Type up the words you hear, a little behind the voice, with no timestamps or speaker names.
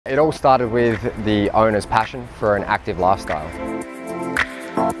It all started with the owner's passion for an active lifestyle.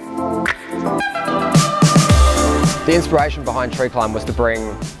 The inspiration behind TreeClimb was to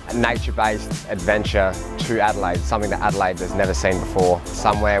bring a nature-based adventure to Adelaide, something that Adelaide has never seen before.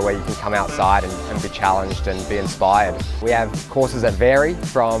 Somewhere where you can come outside and be challenged and be inspired. We have courses that vary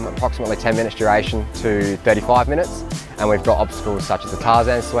from approximately 10 minutes duration to 35 minutes. And we've got obstacles such as the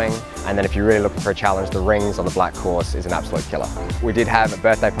Tarzan swing, and then if you're really looking for a challenge, the rings on the black course is an absolute killer. We did have a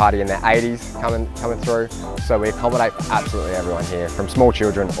birthday party in the 80s coming through, so we accommodate absolutely everyone here, from small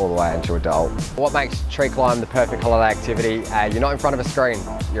children all the way into adult. What makes TreeClimb the perfect holiday activity? You're not in front of a screen,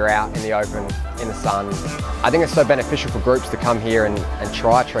 you're out in the open, in the sun. I think it's so beneficial for groups to come here and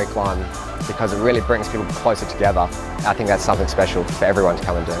try TreeClimb, because it really brings people closer together. I think that's something special for everyone to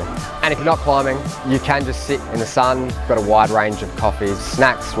come and do. And if you're not climbing, you can just sit in the sun. We've got a wide range of coffees,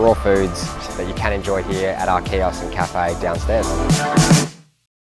 snacks, raw foods that you can enjoy here at our kiosk and cafe downstairs.